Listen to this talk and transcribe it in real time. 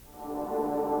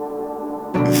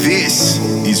This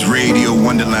is Radio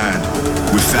Wonderland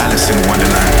with Alice in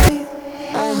Wonderland.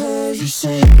 I heard you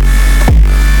say.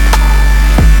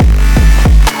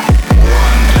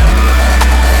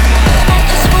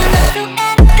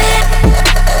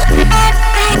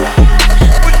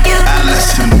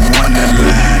 Alice in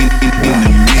Wonderland in the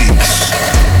mix.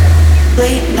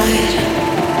 Late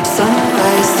night,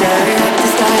 sunrise, staring at the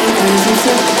sky, losing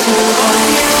to high.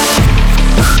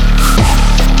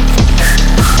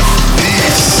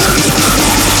 This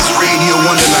is Radio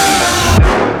Wonderland.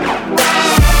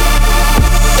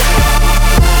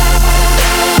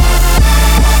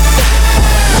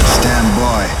 Stand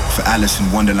by for Alice in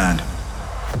Wonderland.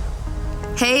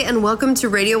 Hey, and welcome to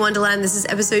Radio Wonderland. This is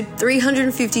episode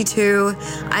 352.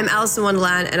 I'm Alice in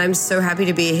Wonderland, and I'm so happy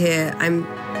to be here. I'm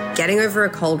getting over a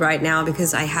cold right now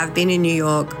because I have been in New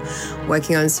York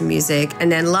working on some music.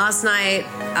 And then last night,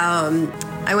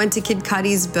 I went to Kid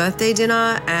Cudi's birthday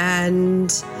dinner,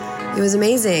 and it was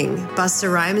amazing.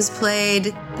 Busta Rhymes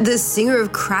played. The singer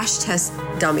of Crash Test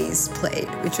Dummies played,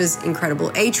 which was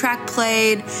incredible. A-Track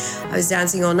played. I was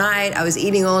dancing all night. I was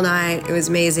eating all night. It was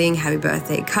amazing. Happy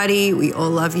birthday, Cudi. We all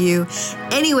love you.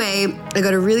 Anyway, I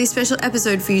got a really special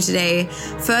episode for you today.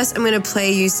 First, I'm going to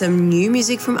play you some new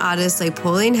music from artists like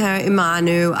Pauline Herr,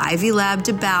 Imanu, Ivy Lab,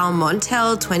 DeBow,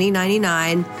 Montel,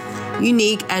 2099,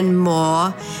 Unique, and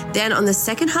more. Then on the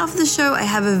second half of the show, I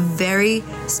have a very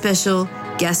special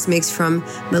guest mix from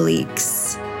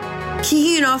Malixe.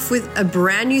 Kicking it off with a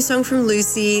brand new song from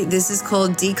Lucy. This is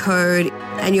called Decode,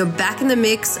 and you're back in the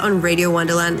mix on Radio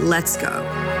Wonderland. Let's go.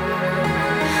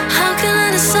 How can I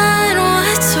decide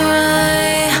what's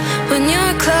right when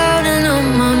you're clouding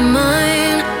on my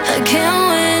mind? I can't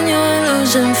win, you're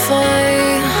losing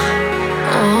fight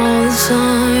all the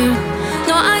time.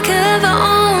 No, I can never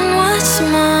own what's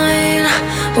mine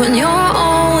when you're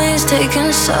always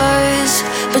taking sides.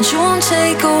 But you won't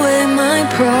take away my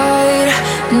pride.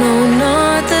 No,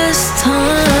 not this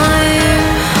time.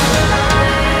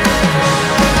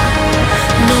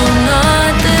 No,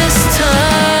 not this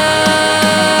time.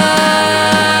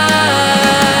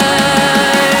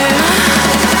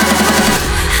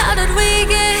 How did we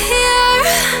get here?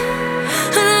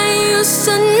 And I used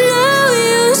to know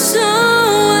you so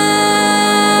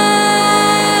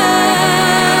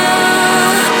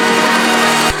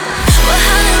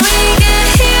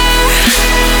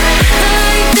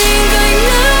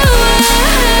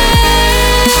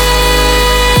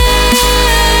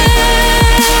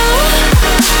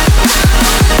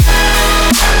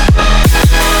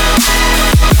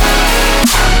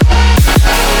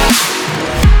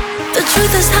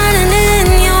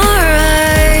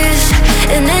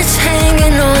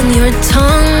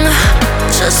tongue,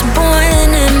 just born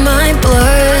in my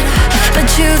blood. But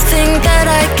you think that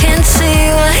I can't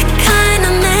see what kind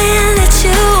of man that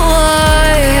you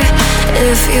are,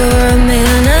 if you're a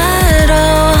man at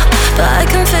all. But I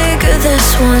can figure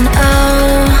this one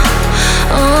out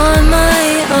on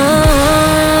my own,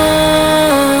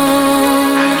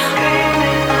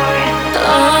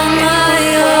 on my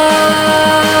own.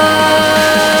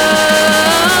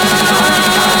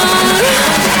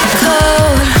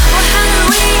 Cold.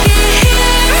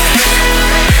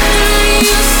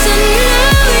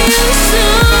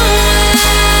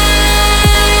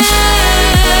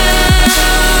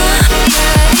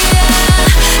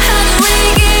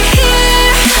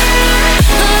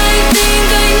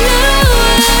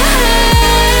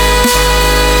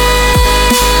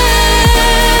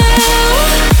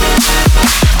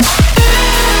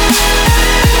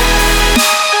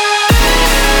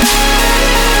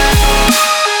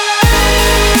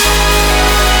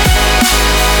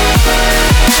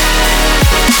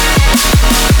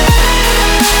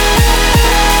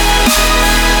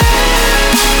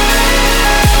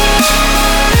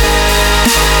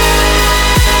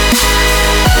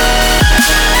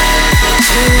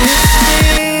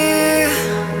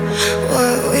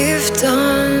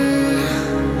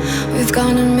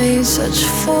 Such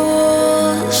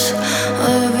fools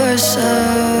of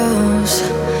ourselves.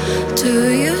 Do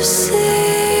you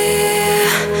see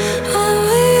what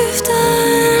we've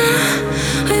done?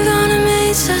 We've gone and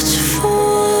made such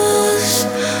fools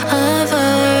of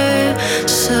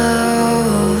ourselves.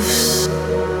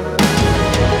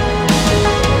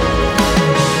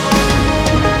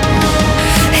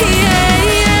 Yeah,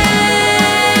 yeah.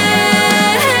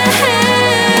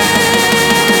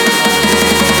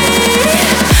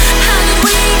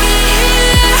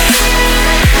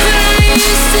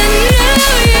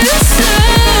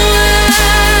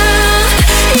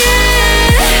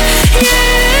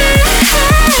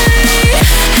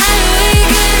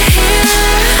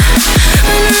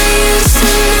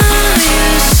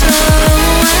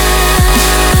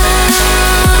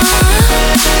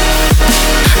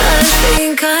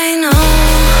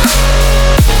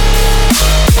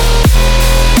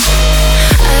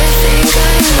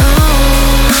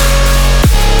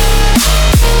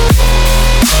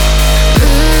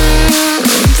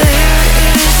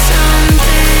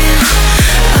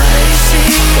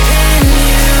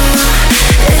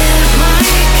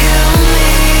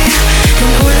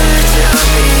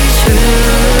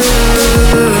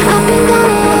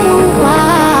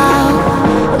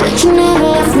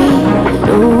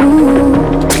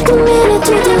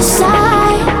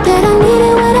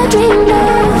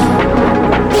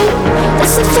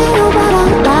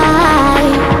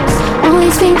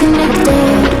 always been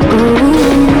connected.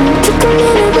 Took a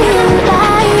minute,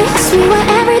 realized we were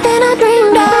everything I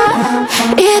dreamed of.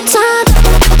 It's on.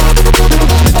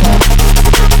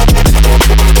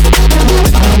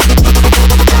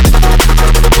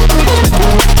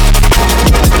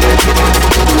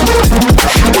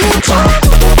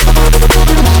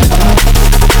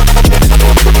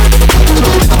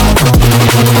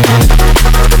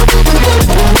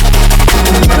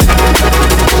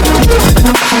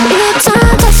 It's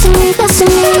our destiny,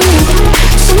 destiny.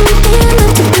 Something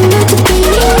meant to be, meant to be.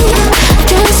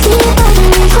 Just keep loving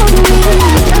me, holding me.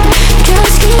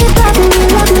 Just keep loving me,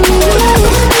 loving me.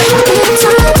 It's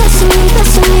our destiny,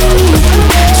 destiny.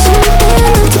 Something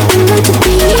meant to be, meant to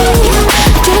be.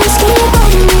 Just keep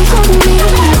loving me, holding me.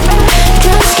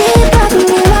 Just keep loving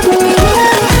me, loving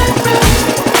me.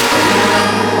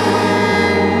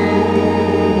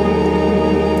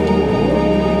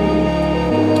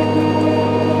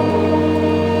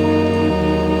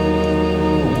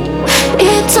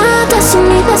 It's our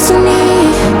destiny, destiny.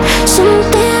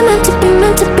 Something meant to be,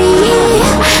 meant to be.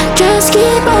 Just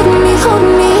keep holding me,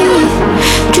 holding me.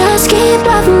 Just keep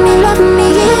loving me, loving me.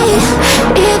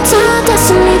 It's our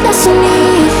destiny,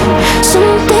 destiny.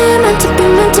 Something meant to be,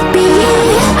 meant to be.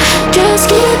 Just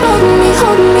keep holding me,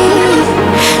 holding me.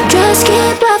 Just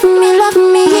keep loving me,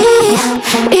 loving me.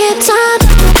 It's our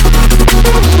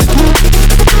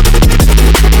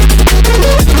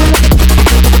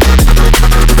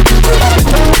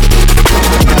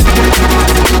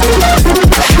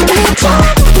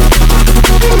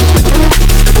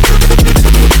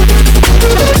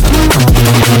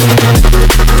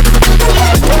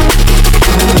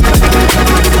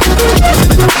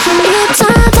It's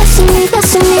our destiny,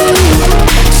 destiny.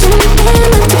 Something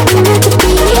meant to be, meant to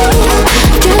be.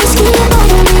 Just keep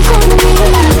holding me, holding me.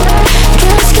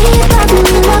 Just keep loving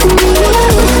me, loving me.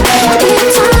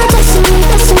 It's our destiny,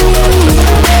 destiny.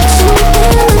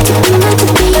 Something meant to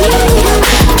be, meant to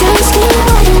be. Just keep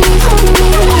holding me, holding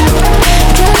me.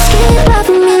 Just keep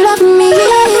loving me, loving me.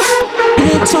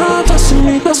 It's our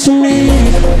destiny, destiny.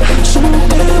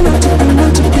 Something meant to be,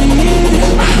 meant to be.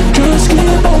 Just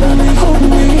keep holding me, holding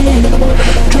me.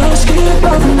 Just keep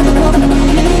loving me, loving me.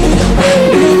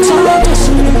 It's our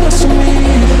destiny, destiny.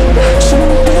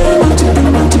 Something meant to be,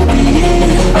 meant to be.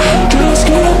 Just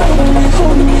keep holding me,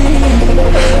 holding me.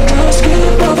 Just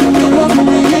keep loving me, loving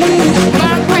me.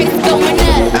 My price going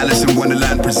up. Alice in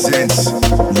Wonderland presents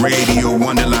Radio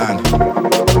Wonderland.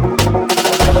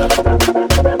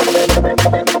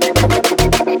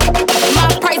 My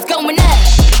price going up.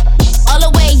 All the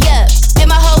way up. And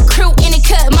my whole crew in the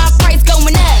cut. My price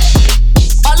going up.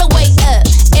 All the way up.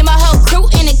 And my whole crew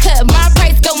in the cut. My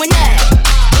price going up.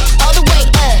 All the way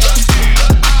up.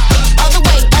 All the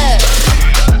way up.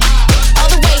 All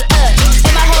the way up.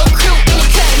 And my whole crew in the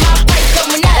cut. My price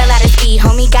going up. A lot of speed,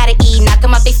 homie, gotta eat, knock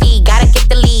 'em off their feet. Gotta get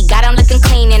the lead, got 'em looking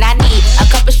clean, and I need a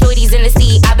couple shorties in the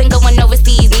seat. I've been going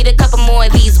overseas, need a couple more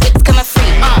of these. Whips coming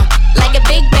free, like a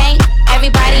big bang.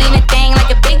 Everybody in the thing,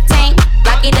 like a big tank.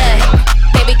 Lock it up,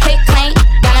 baby, click clank.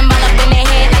 Got 'em all up in their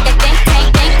head, like a think tank,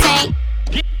 think tank.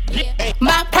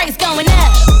 My price going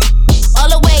up. All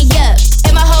the way up.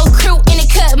 And my whole crew in the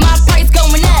cut. My price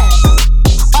going up.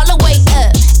 All the way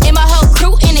up. And my whole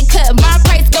crew in the cut. My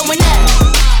price going up.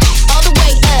 All the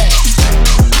way up.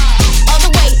 All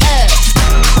the way up.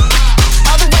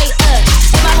 All the way up.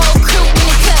 And my whole crew in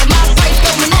the cut. My price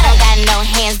going I up. don't got no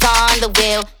hands on the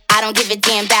wheel. I don't give a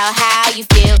damn about how you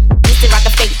feel. Used to rock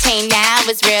a fake chain, now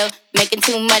it's real. Making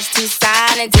too much to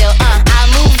sign a deal. I'm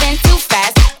moving too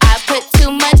fast. I put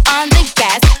too much on the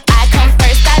gas. I come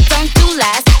first, I don't do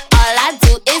last. All I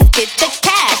do is get the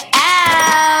cash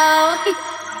out.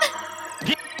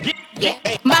 Yeah.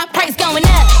 My price going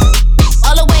up.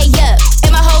 All the way up.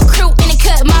 And my whole crew in the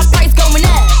cut. My price going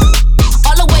up.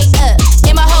 All the way up.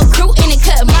 And my whole crew in the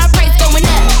cut. My price going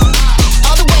up.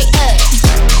 All the way up.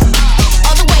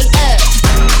 All the way up.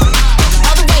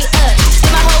 All the way up.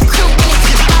 And my whole crew in the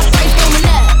cut. My price going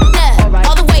up.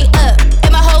 All the way up.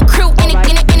 And my whole crew in the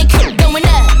cut going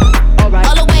up.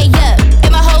 All the way up.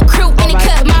 And my whole crew in the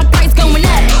cut. My price going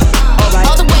up.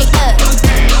 All the way up.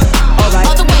 All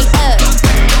the way up.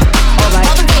 All the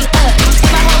way up.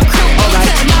 And my whole crew in the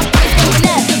cut. My price going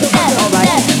up.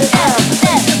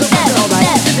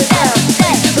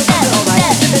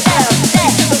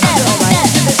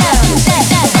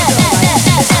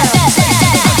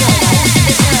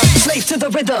 Slave to the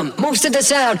rhythm, moves to the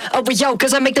sound. Oh, yo,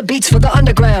 cause I make the beats for the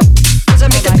underground. Cause I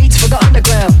make the beats for the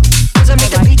underground. Cause I make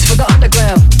the beats for the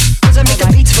underground. Cause I make the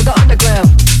beats for the underground.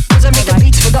 Cause I make the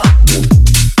beats for the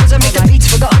Cause I make the beats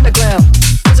for the underground.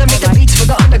 Cause I make the beats for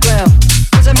the underground.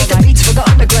 Cause I make the beats for the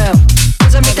underground.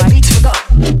 Cause I make the beats for the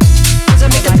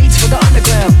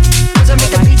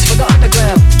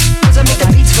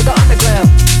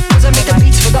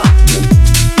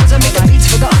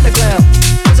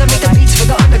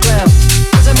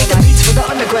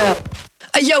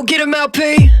out, get him out,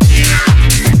 P.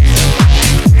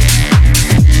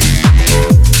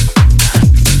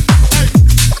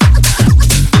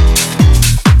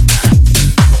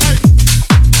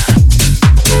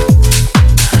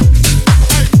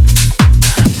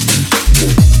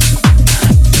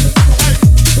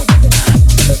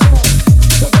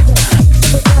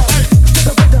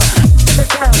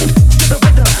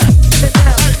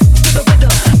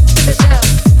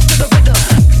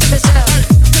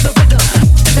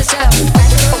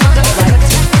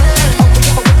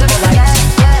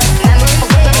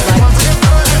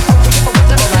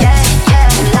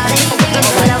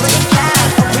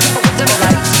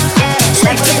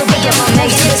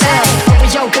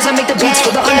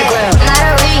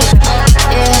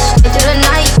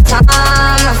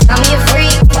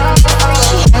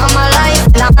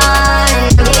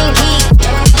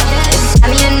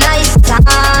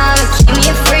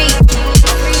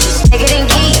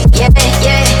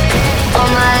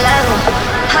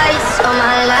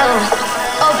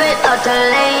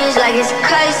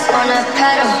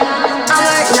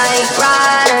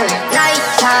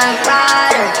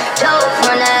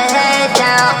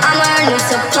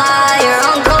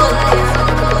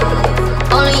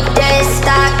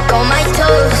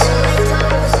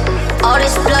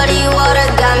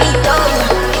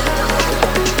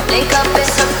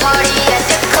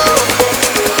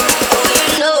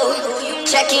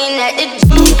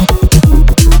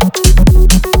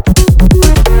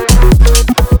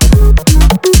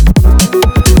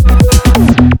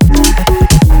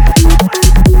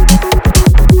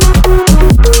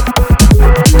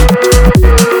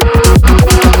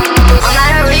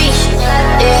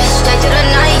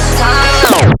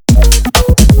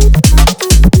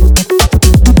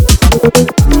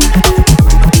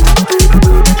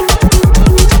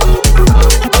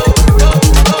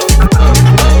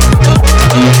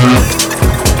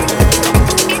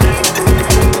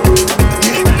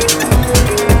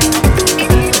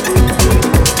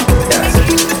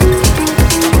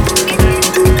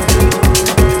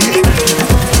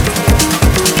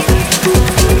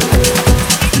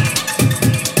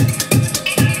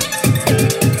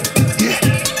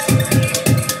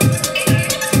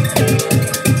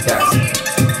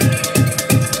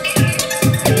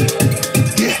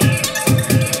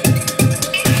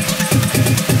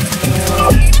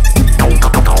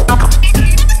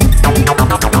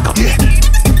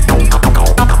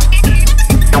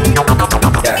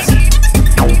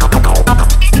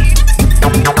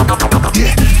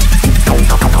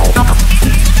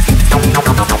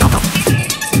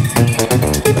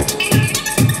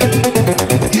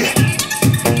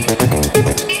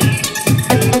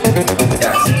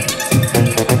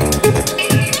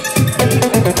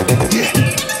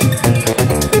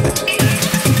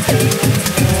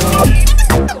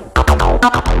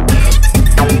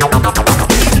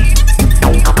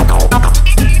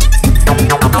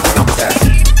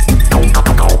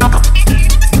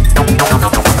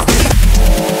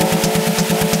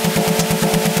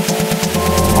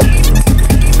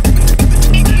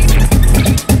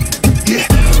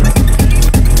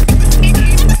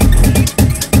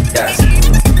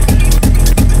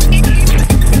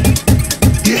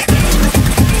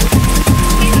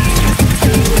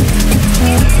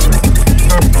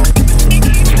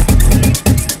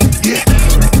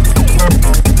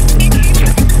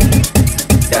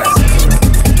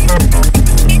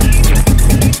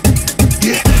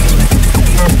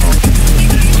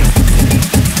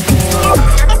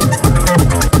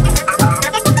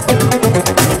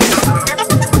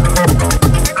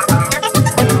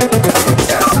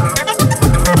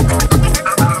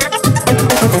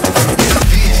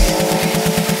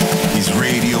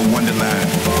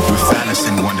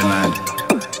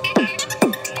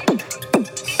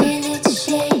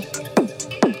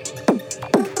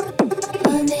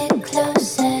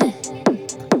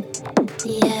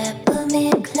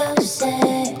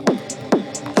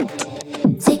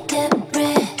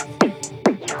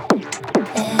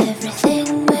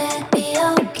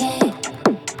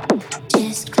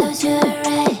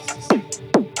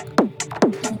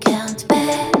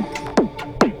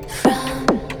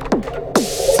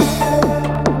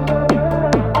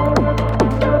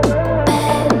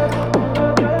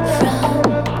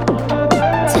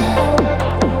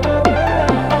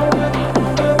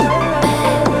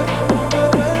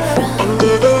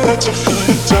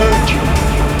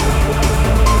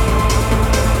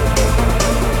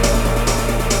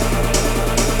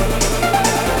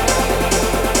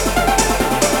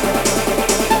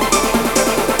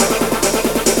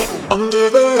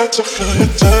 to feel your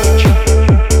touch.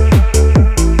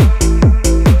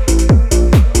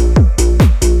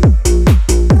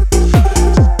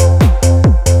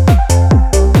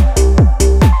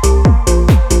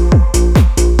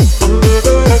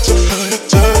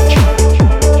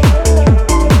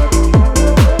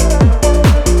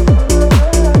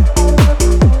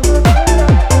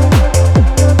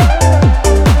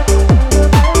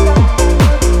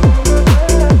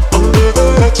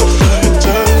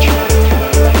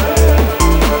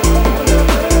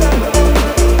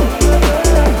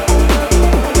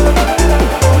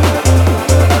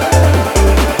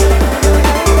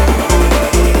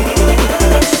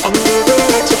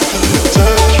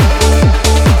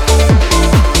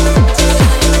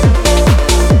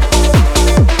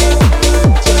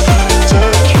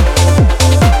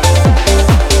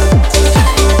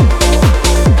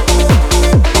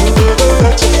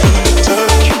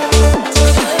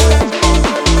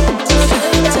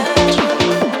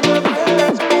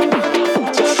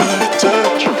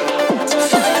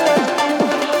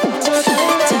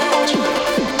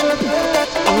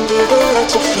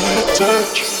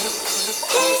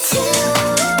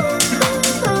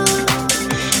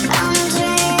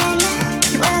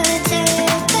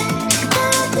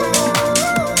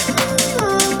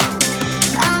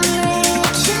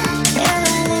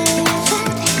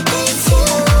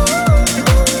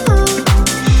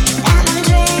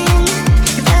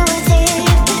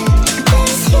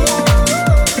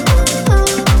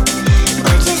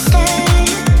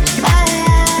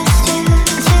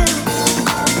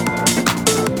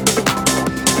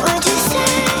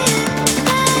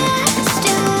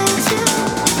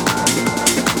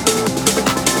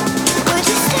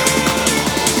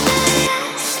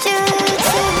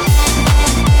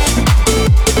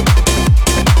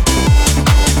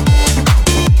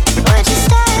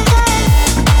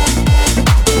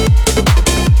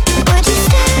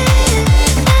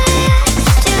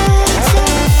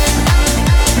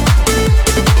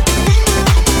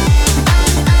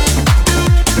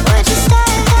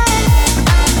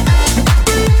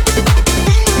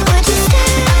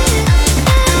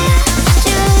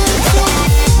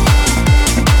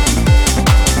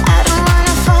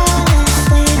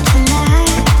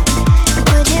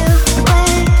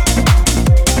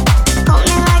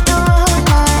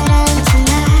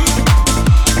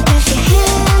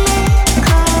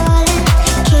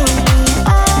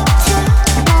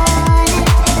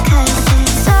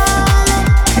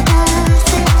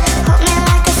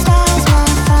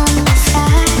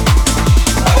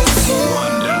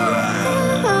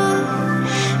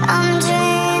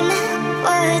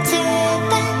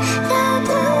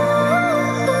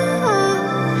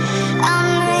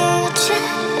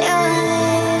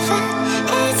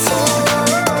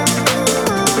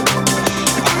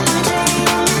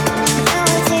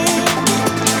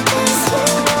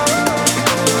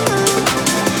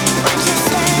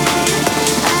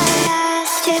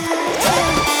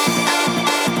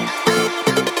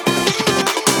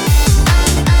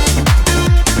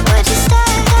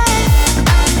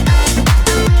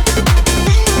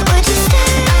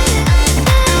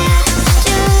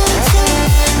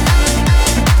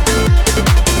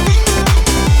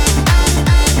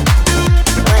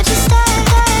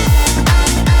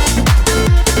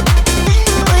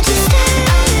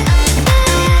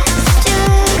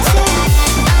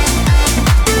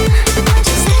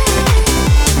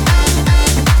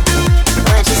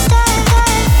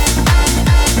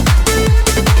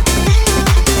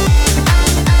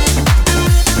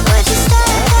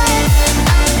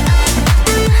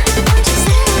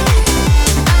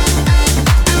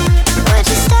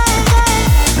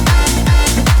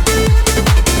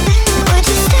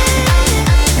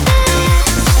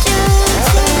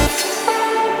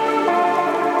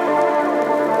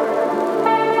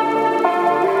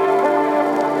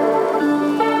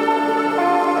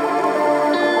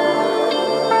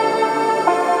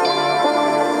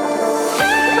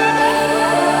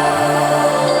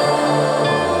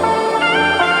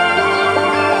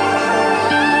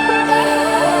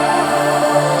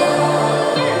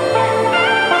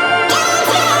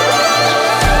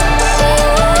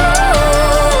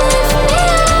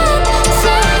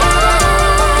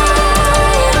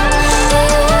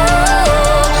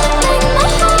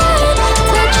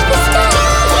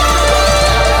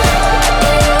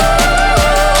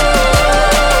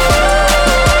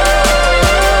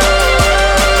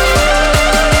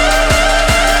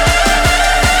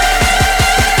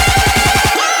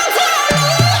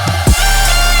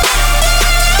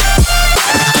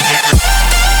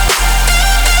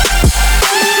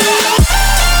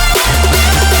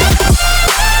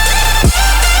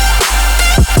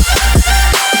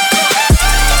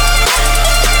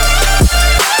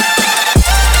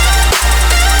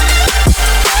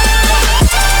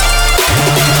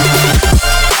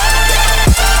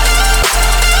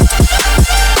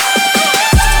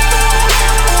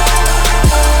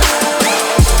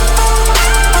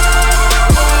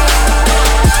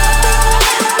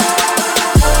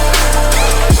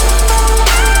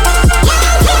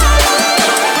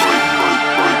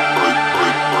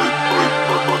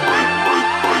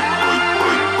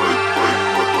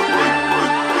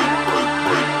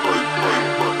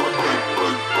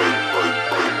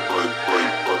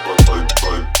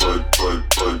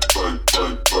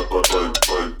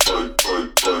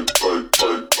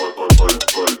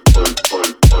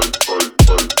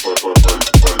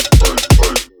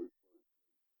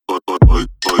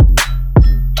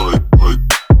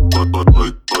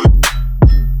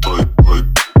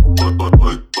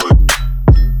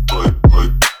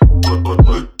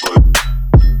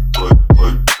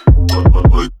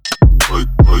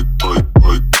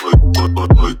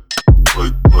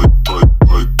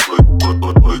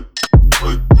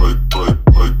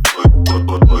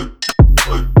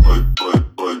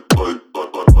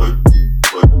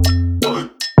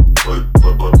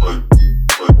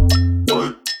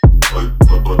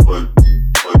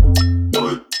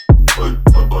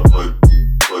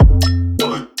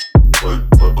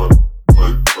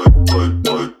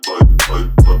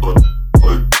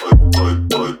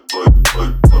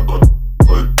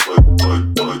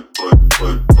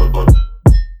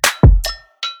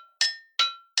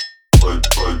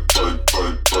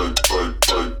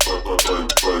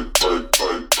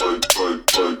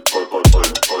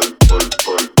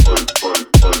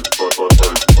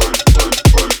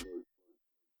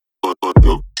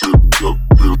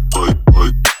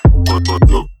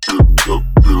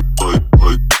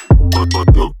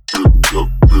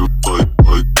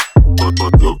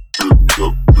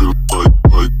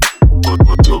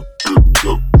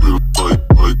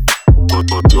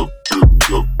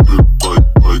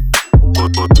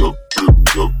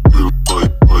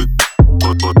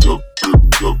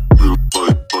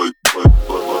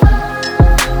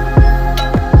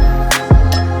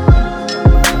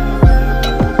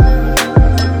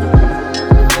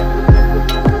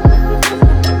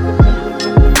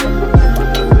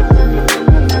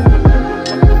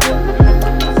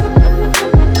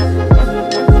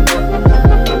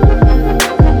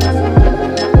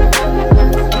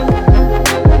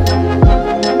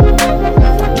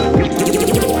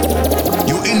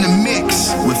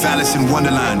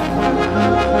 Wonderland.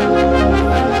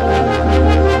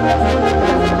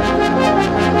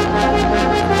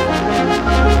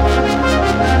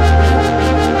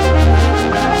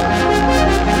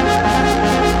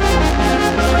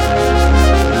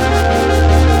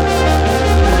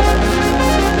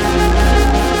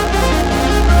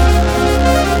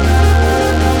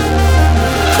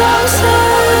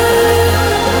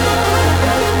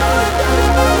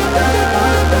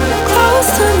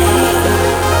 Close to me.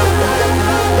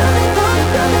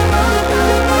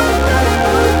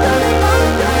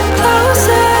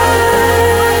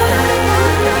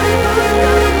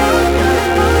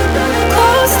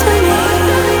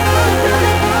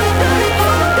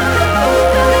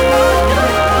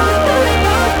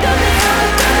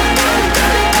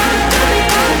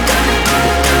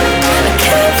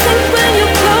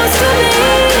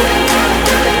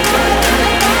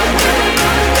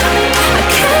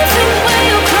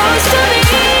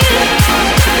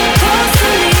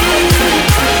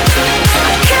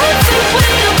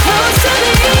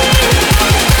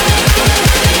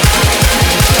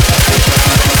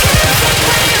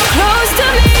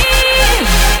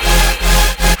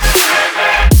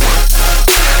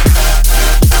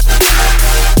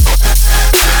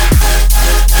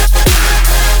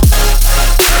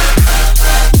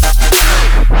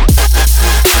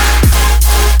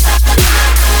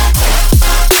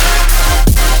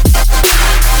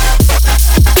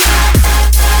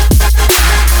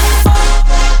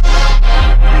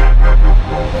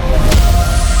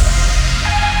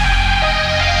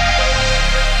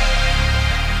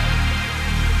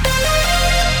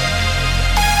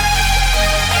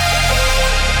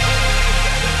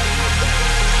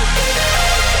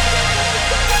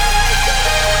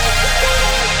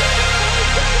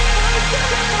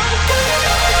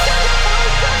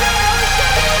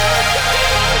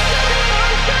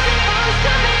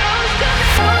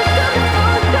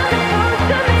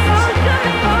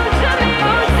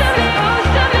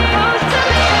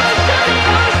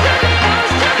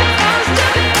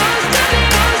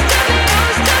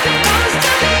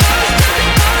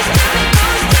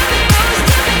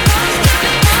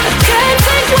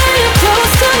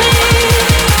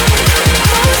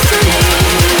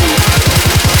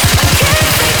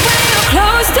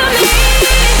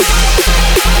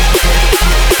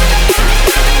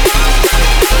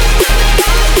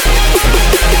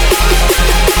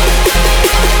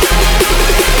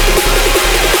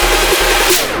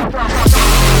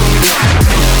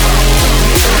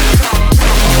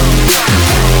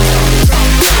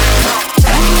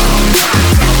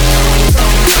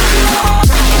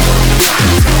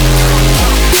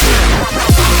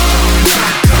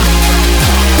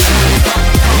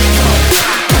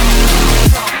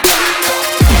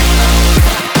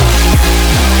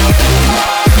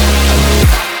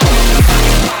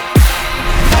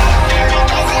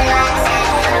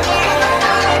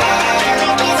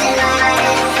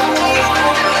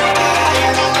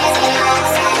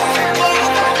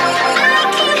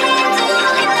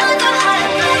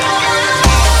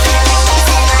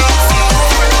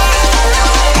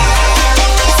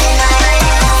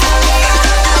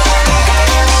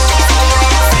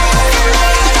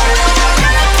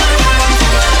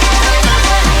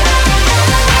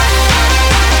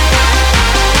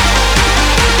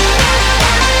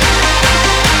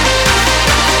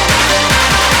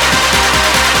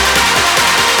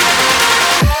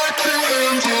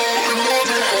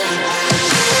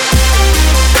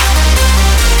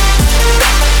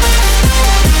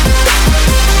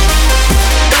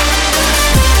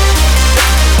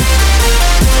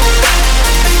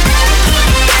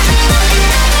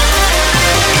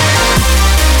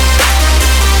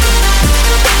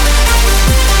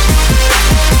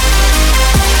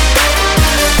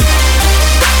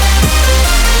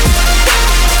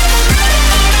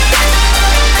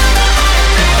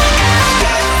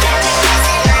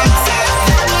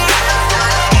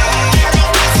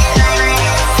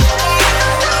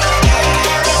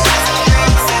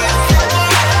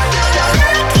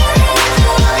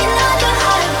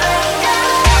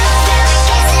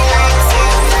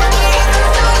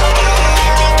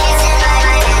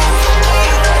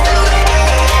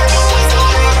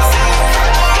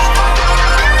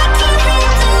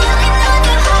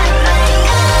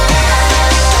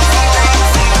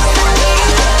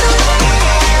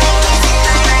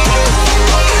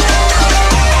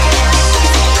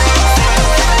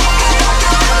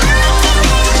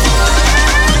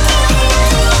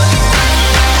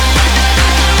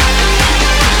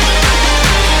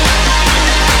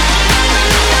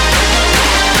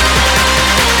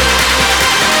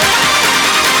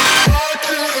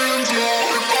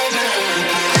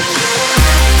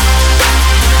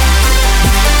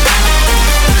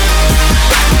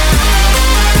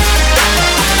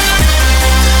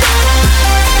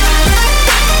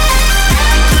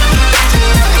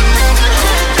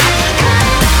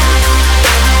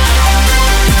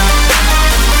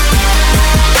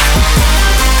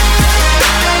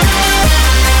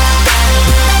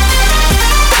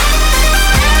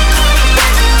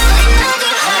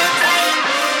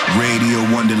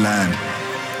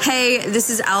 Hey, this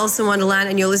is Alice in Wonderland,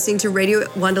 and you're listening to Radio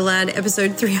Wonderland,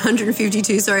 episode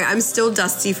 352. Sorry, I'm still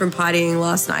dusty from partying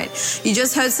last night. You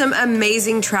just heard some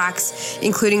amazing tracks,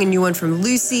 including a new one from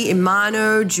Lucy,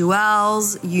 Imano,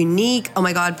 Jewels, Unique, oh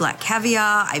my god, Black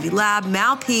Caviar, Ivy Lab,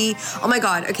 Mal P. Oh my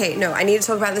god, okay, no, I need to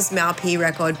talk about this Mal P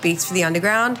record, Beats for the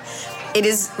Underground. It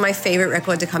is my favorite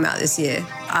record to come out this year.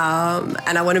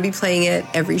 And I want to be playing it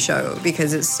every show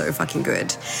because it's so fucking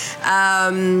good.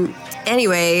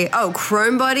 Anyway,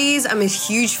 Chrome Bodies. I'm a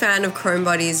huge fan of Chrome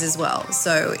Bodies as well.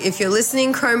 So if you're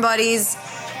listening, Chrome Bodies,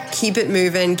 keep it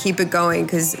moving, keep it going,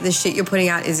 because the shit you're putting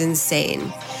out is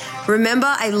insane. Remember,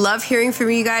 I love hearing from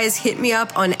you guys. Hit me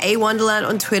up on @Wonderland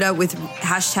on Twitter with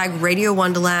hashtag Radio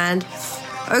Wonderland.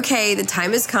 Okay, the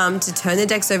time has come to turn the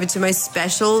decks over to my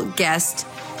special guest,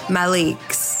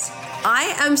 Malixe.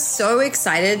 I am so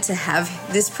excited to have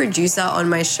this producer on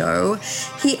my show.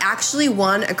 He actually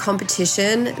won a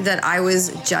competition that I was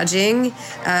judging,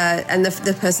 and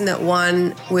the person that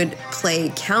won would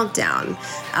play Countdown.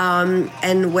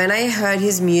 And when I heard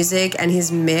his music and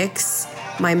his mix,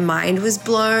 my mind was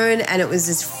blown, and it was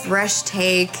this fresh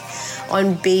take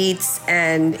on beats,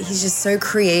 and he's just so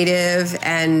creative,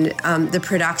 and the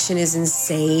production is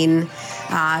insane.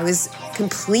 I was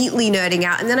completely nerding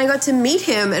out, and then I got to meet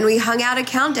him, and we hung out at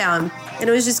Countdown, and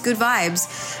it was just good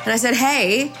vibes. And I said,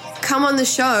 hey, come on the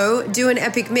show, do an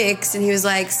epic mix, and he was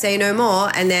like, say no more,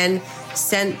 and then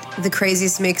sent the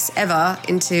craziest mix ever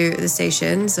into the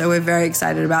station. So we're very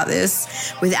excited about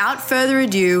this. Without further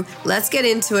ado, let's get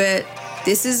into it.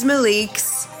 This is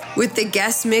Malixe with the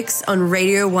guest mix on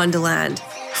Radio Wonderland.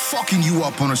 Fucking you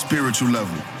up on a spiritual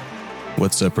level.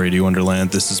 What's up, Radio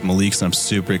Wonderland? This is Malixe, and I'm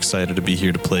super excited to be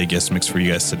here to play a guest mix for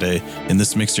you guys today. In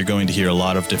this mix, you're going to hear a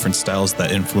lot of different styles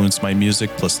that influence my music,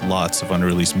 plus lots of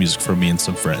unreleased music from me and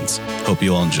some friends. Hope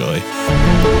you all enjoy.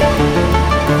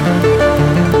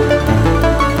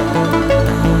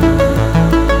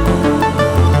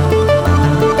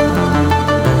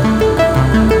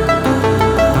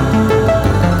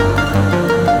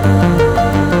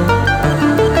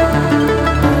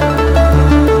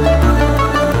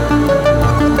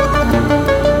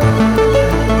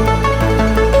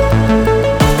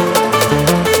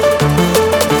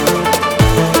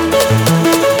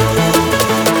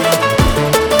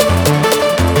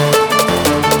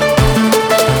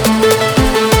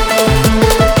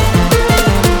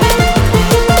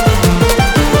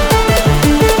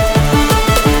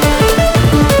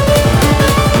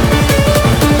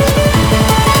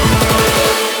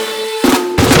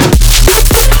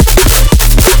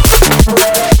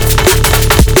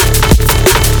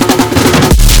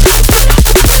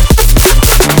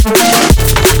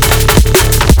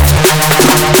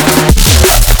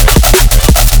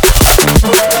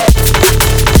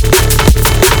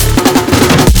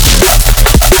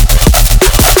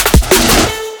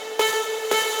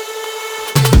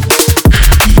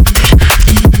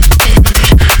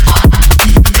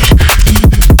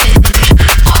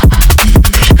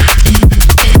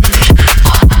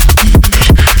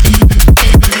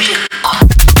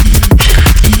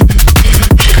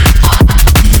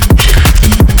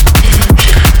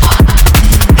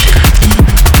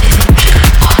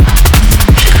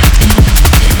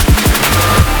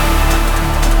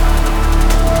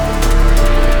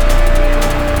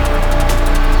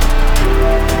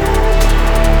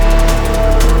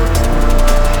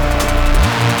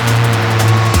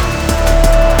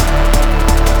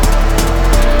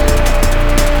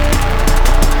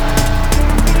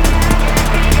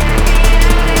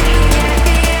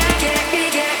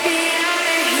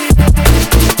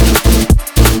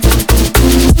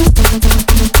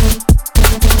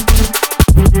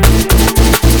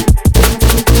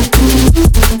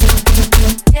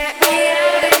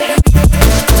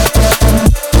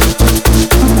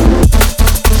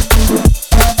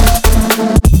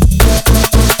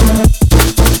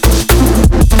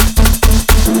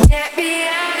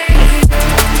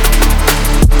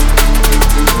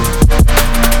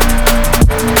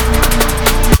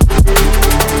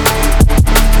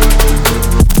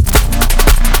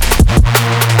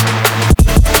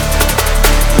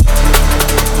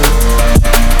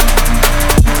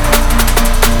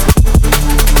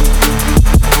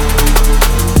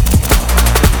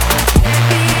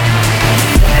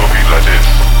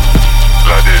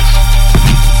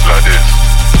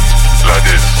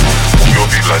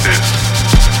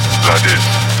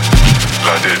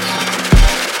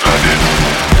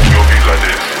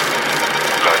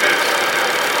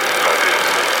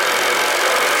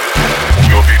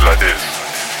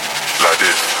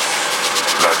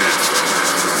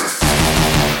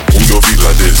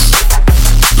 Like this,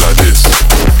 like this,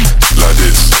 like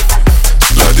this,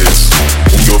 like this.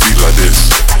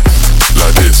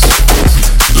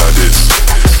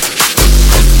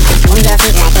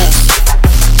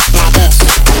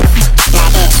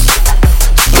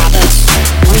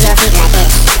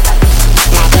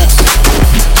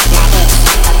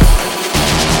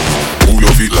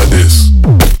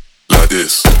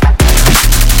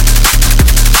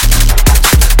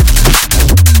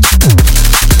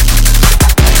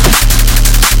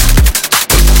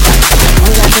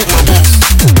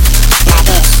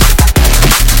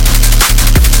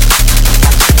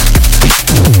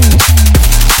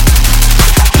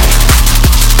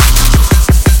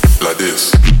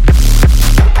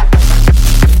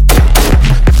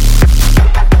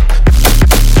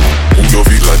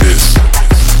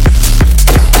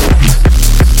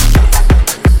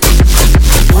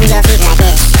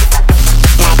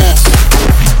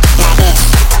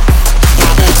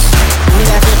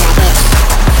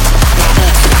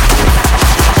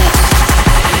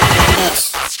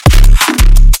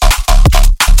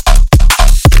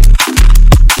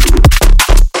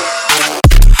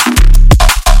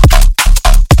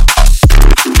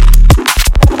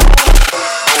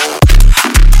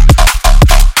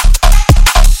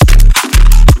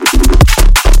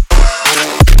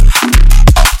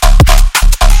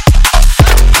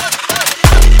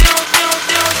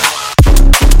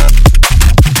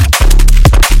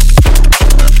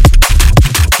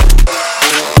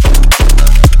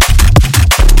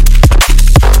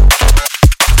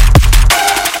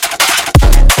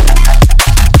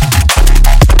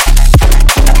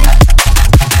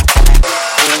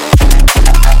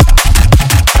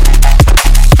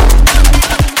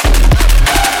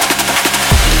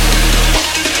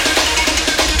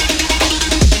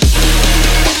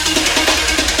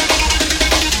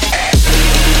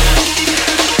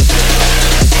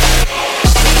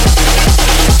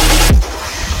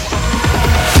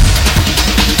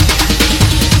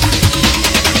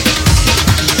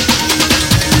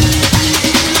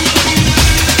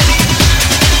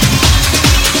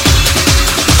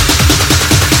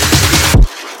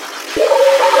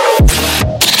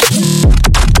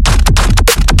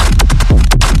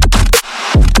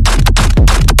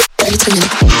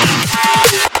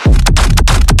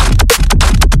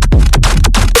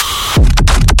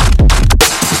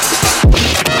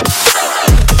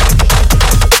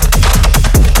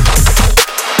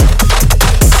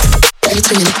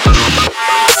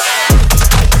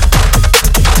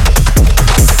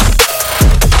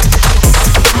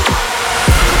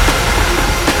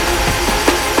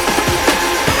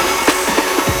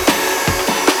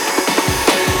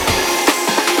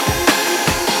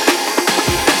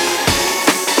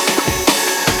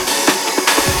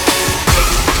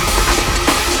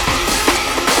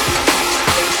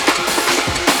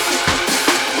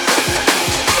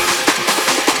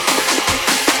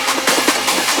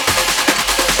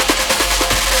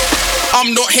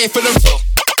 I'm not here for the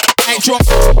ain't drop.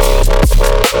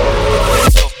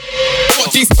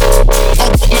 What this? I'll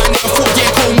put man in a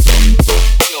 4-year coma.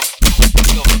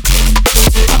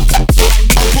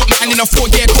 I'll put man in a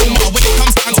 4-year coma when it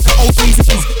comes down to the O's and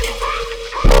Z's.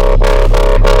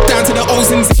 Down to the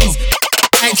O's and Z's.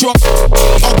 Ain't drop.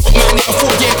 I'll put man in a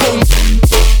 4-year coma.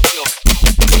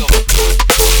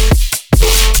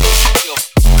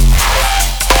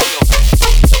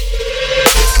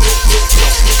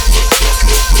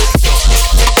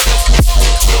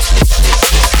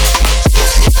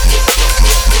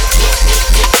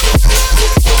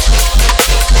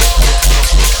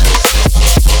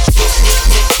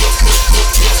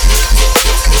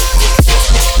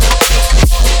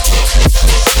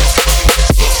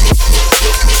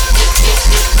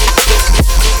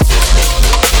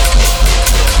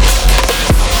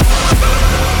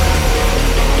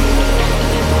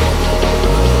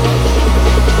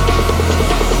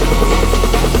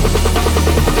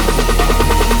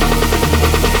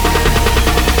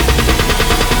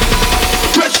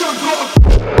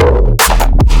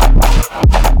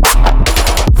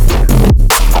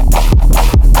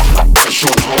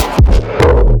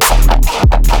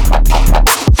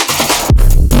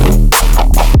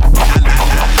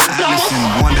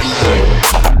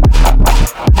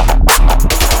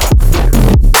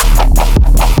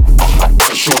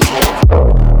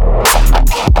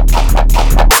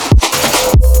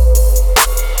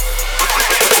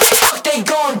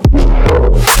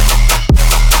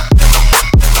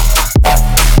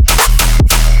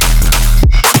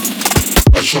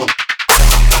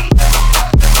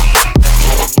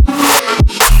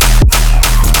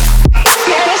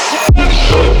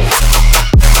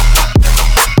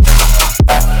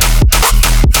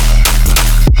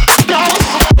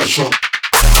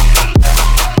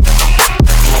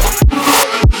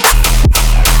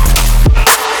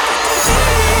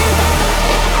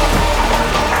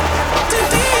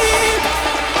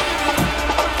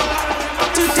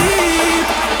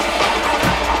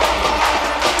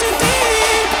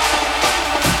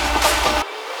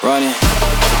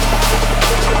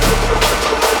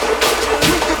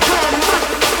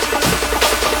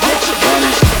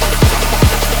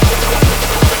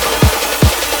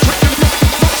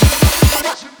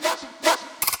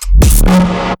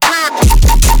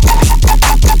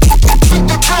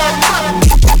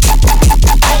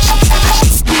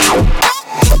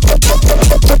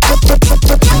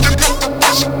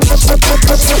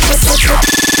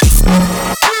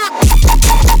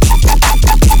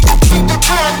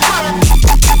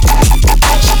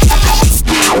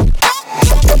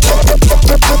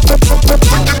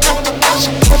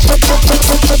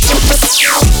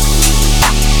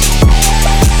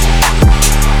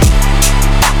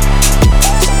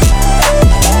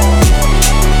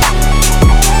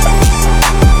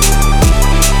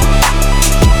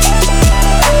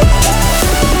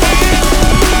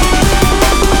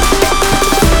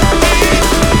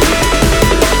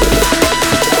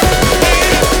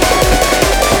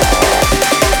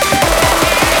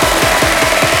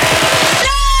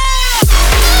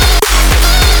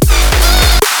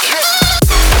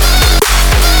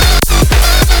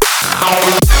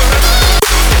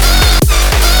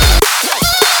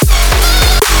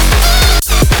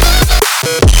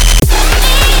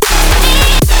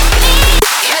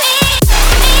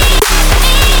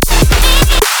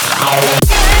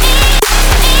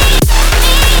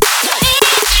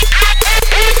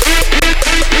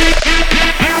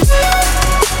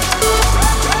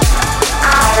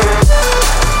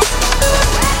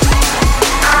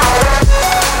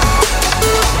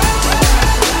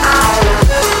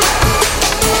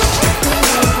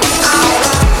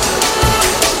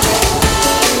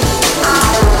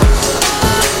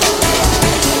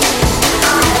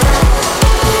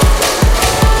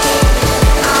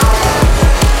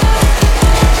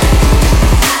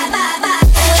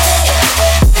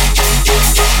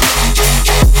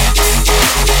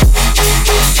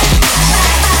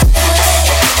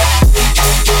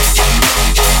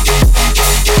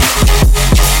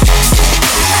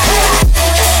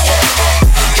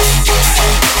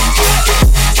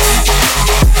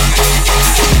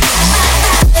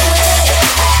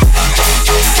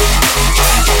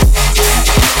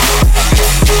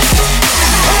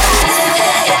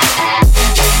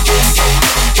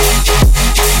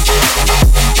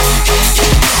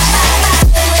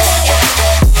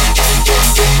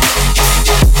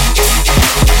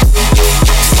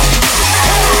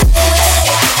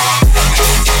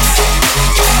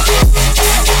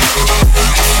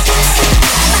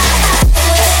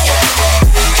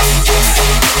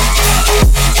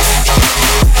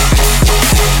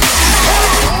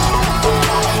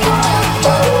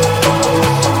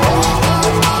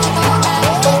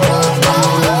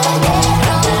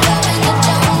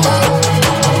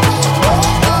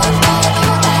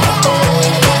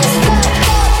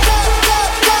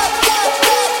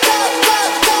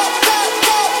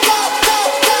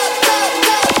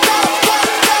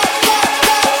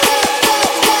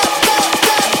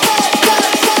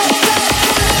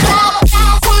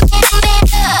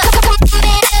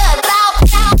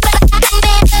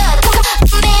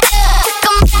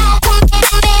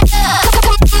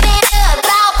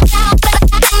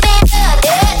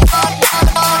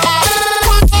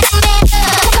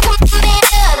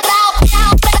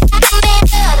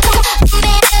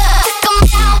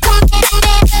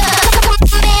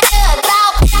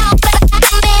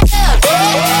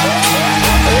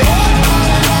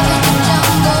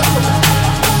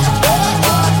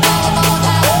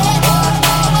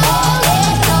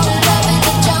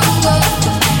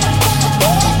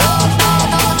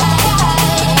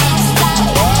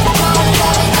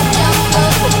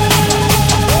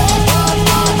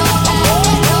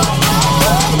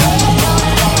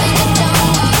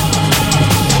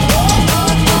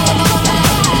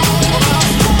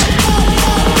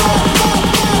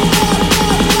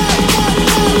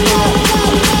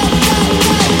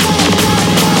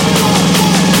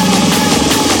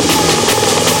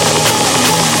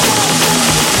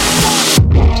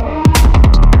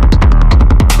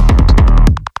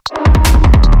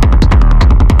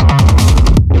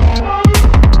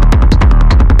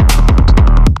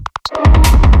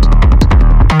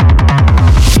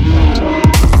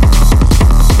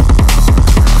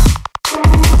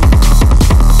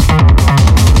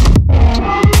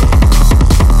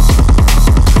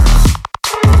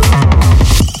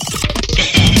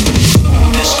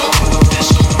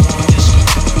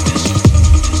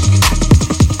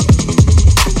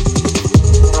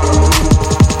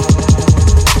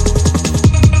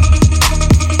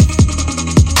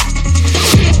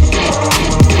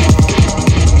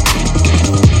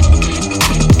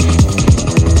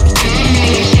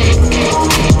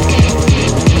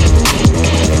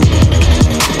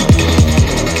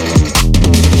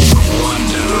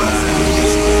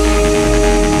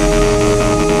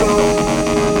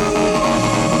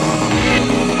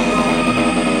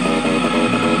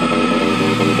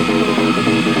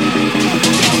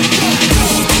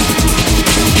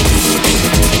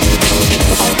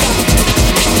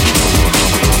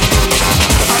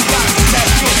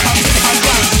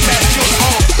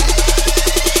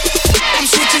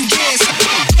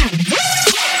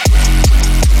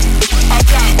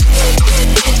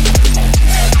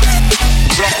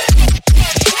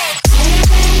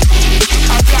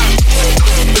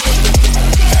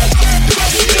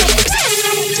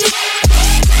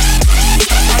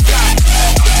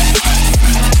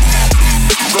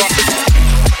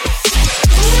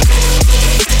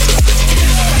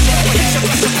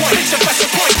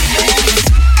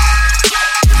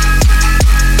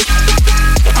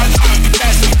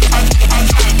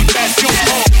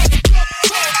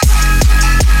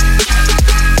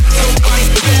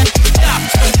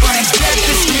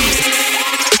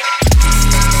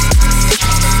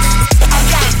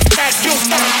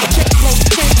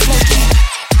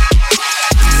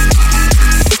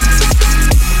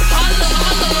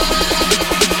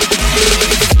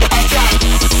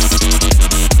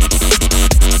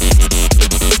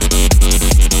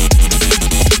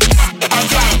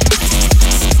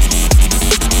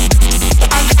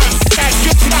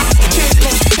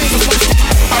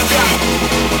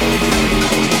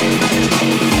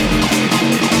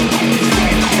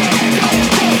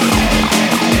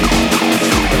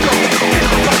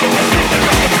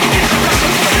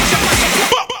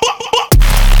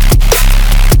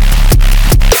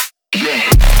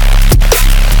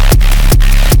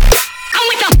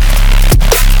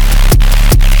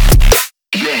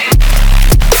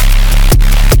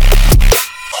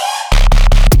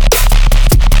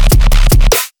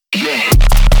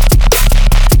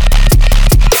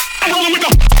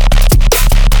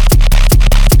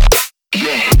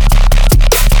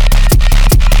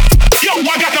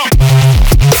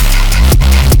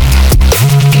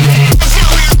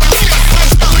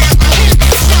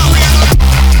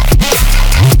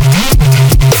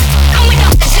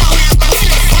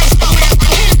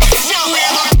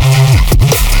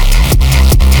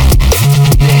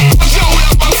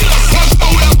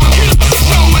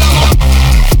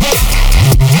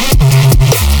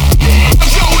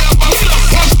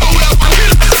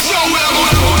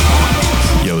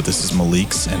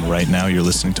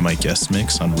 listening to my guest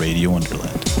mix on Radio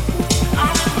Wonderland.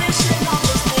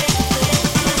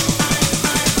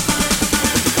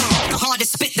 The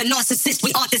hardest spit, the narcissist,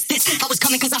 we artists this. I was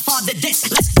coming cause I fathered this.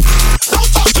 Let's don't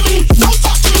talk to me, don't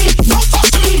talk to me, don't talk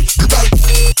to me.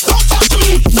 Don't talk to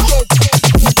me, don't talk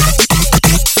to me,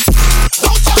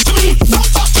 don't talk to me, don't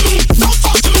talk to me, don't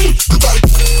talk to me.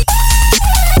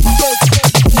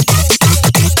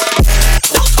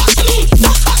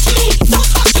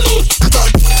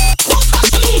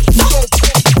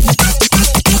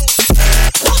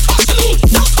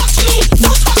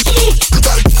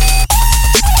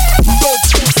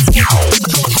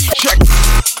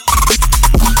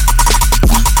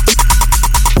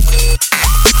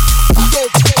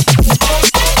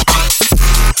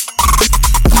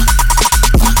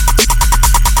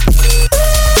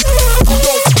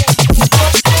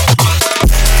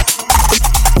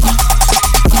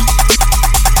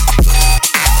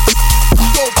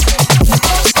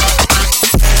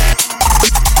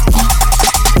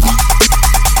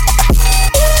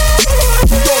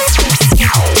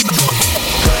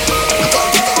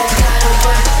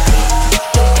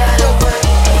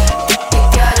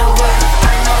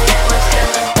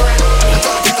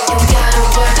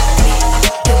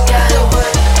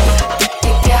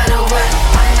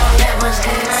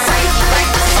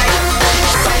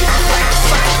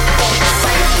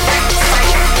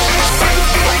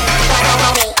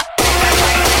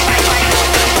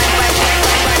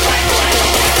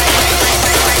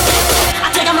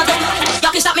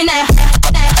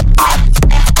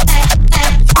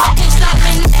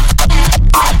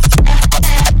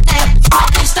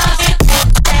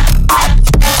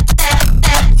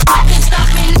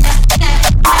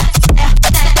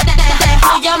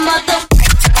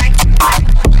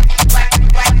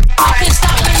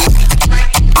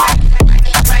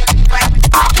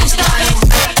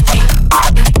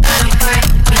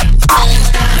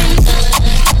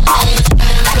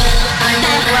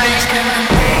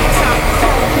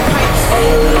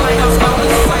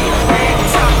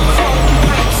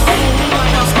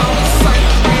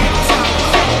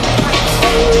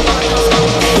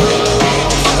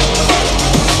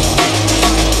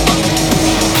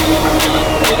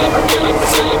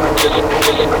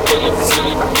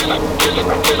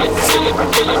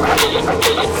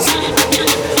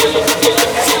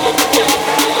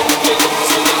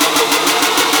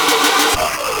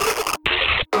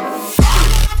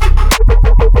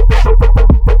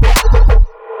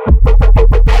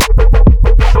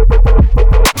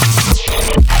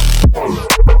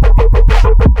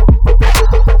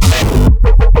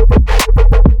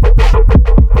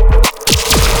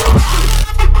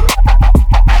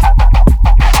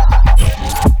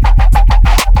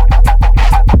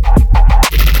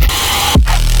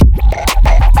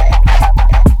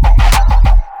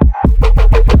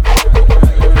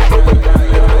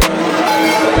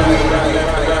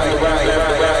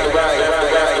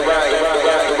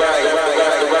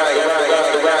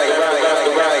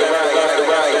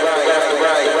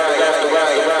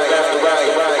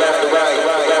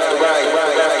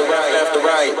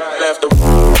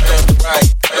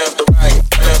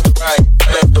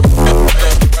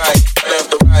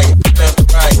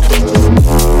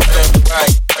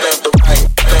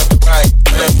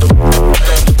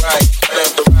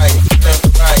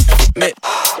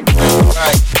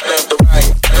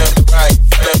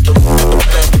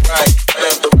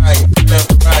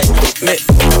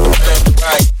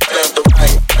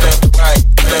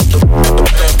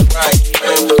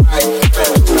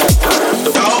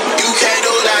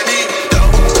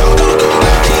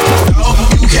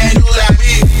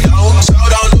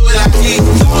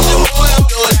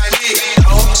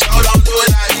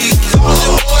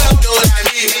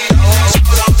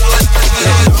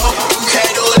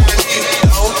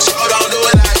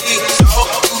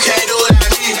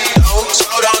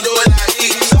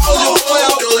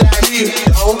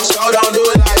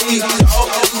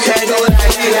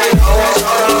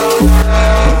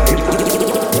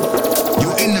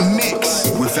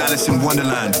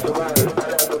 Wonderland. Right.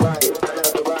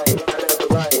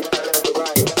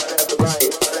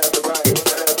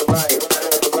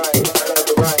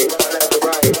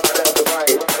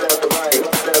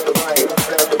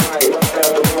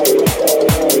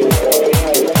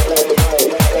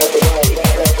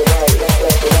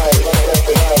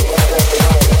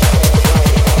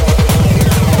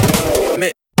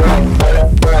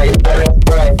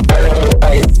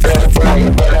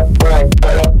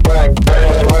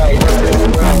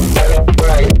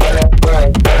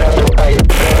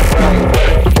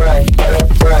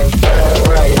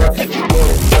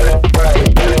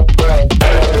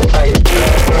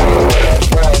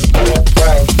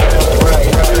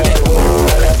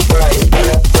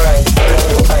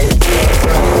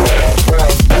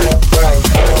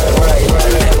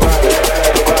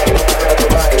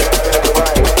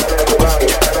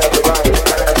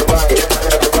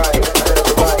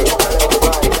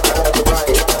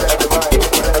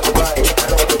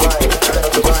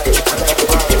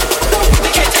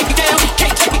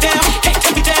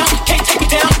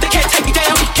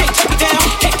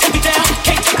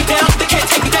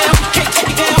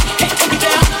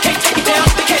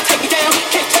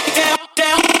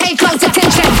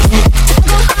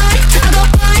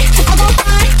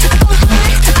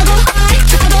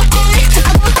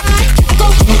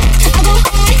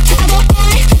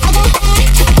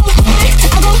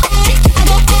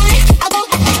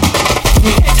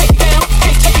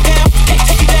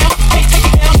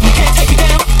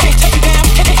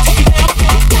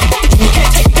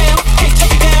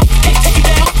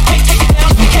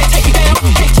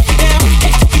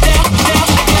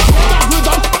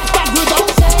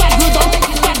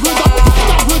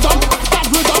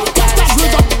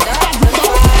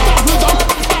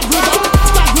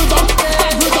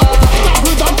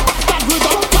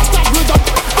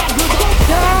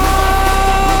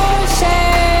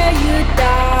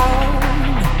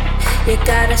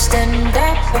 stand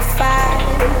up or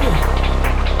fight.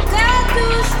 Got to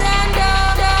stand up.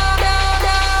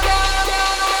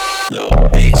 No,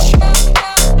 bitch.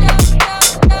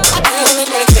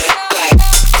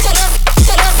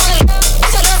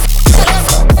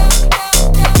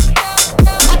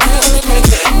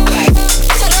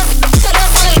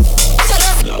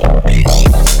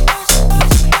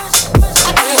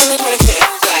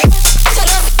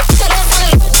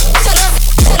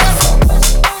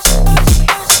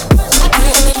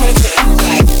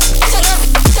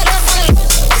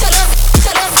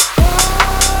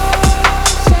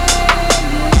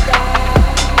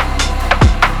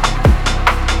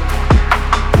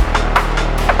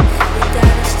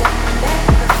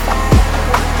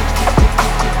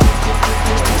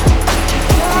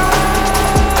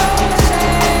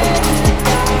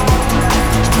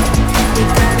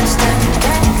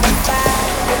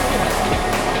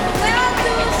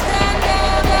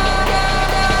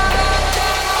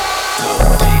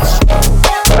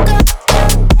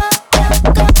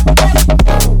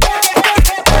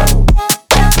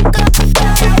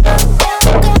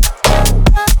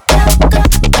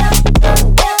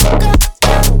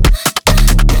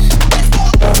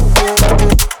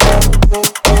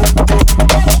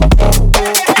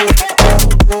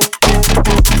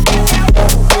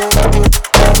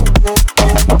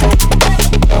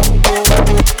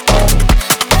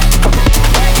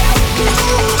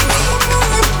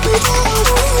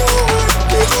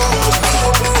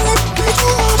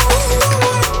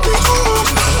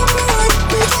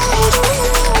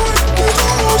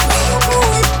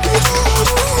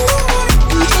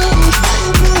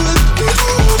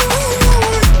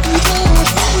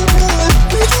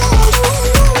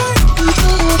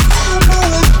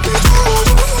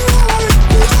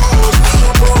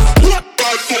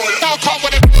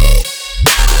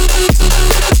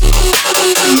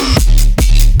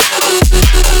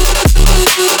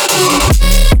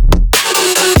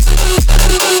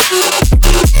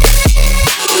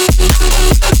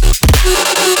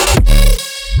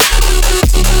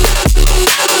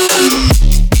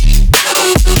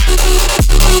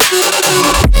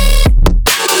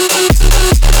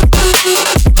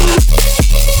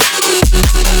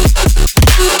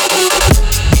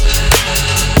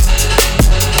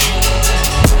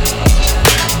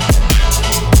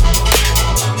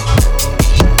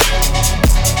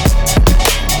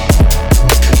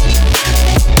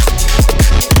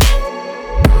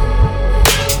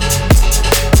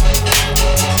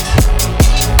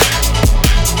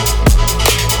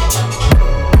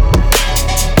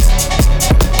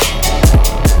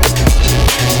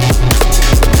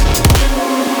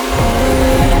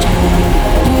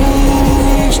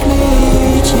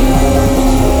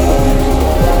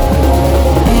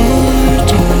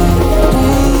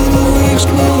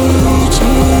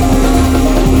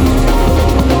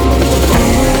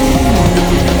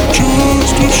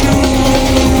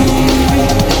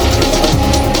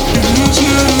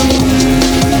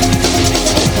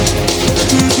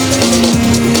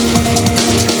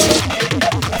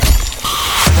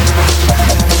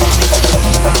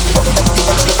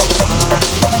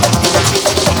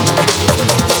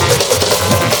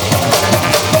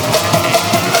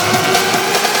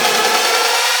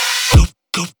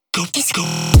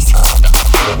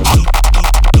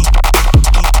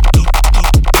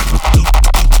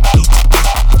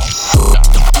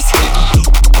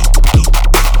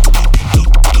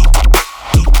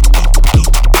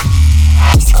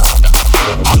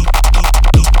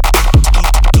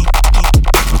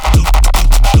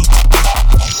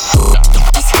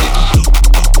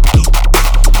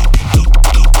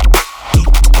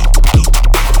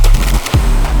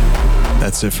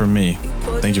 That's it from me.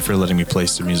 Thank you for letting me play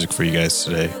some music for you guys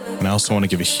today. And I also want to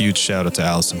give a huge shout out to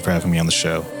Allison for having me on the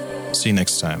show. See you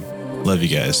next time. Love you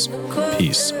guys.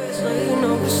 Peace.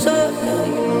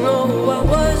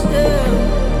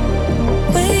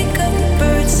 Wake up,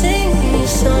 birds sing me a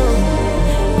song.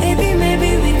 Maybe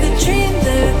we could dream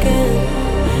there again.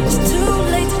 It's too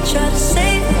late to try to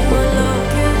save my love.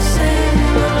 Can't save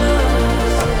my love.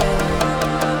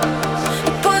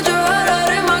 You poured your heart out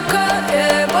in my cup,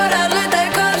 yeah, but I let that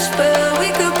cup spill. We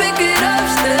could pick it up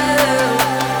still.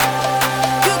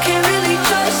 You can't really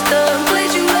trust them.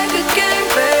 Played you like a game,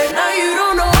 babe. Now you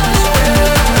don't know what's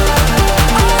real.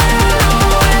 All I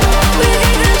know is we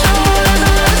can control us.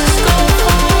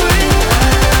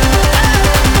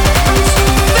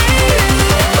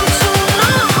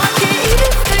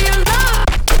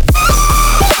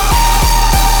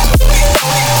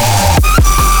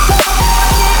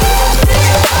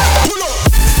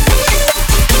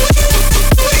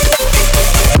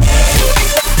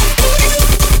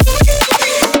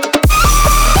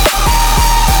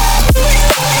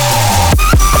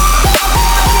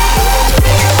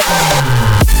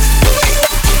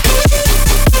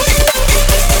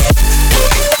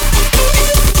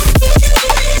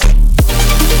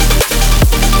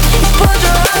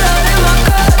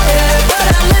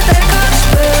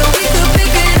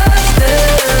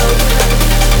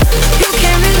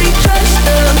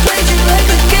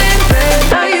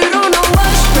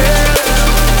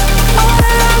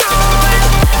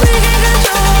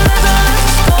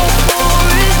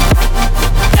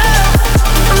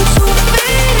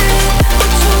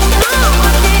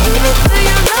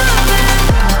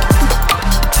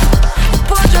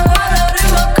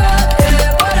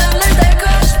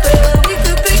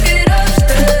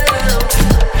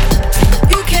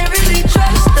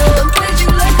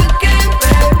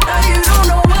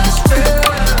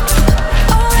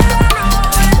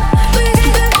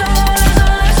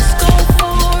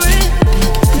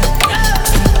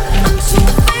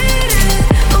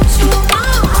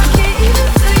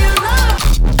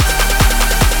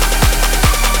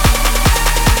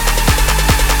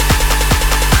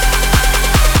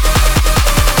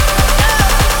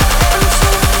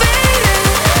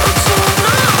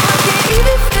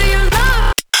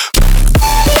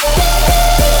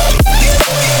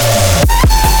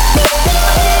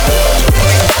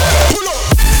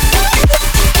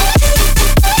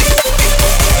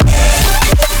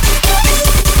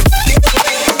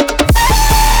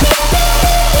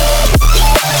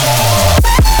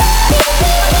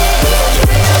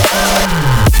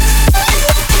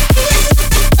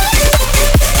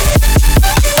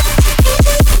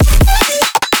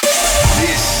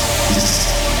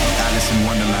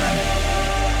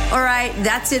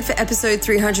 that's it for episode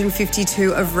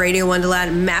 352 of Radio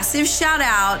Wonderland. Massive shout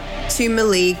out to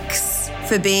Malixe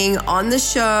for being on the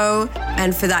show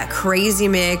and for that crazy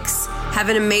mix. Have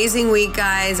an amazing week,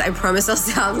 guys. I promise I'll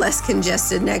sound less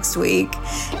congested next week.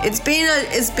 It's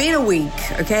been a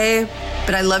week, okay?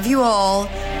 But I love you all.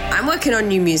 I'm working on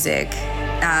new music,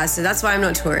 so that's why I'm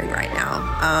not touring right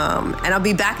now. And I'll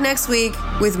be back next week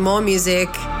with more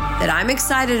music that I'm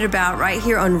excited about right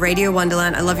here on Radio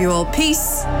Wonderland. I love you all.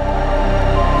 Peace.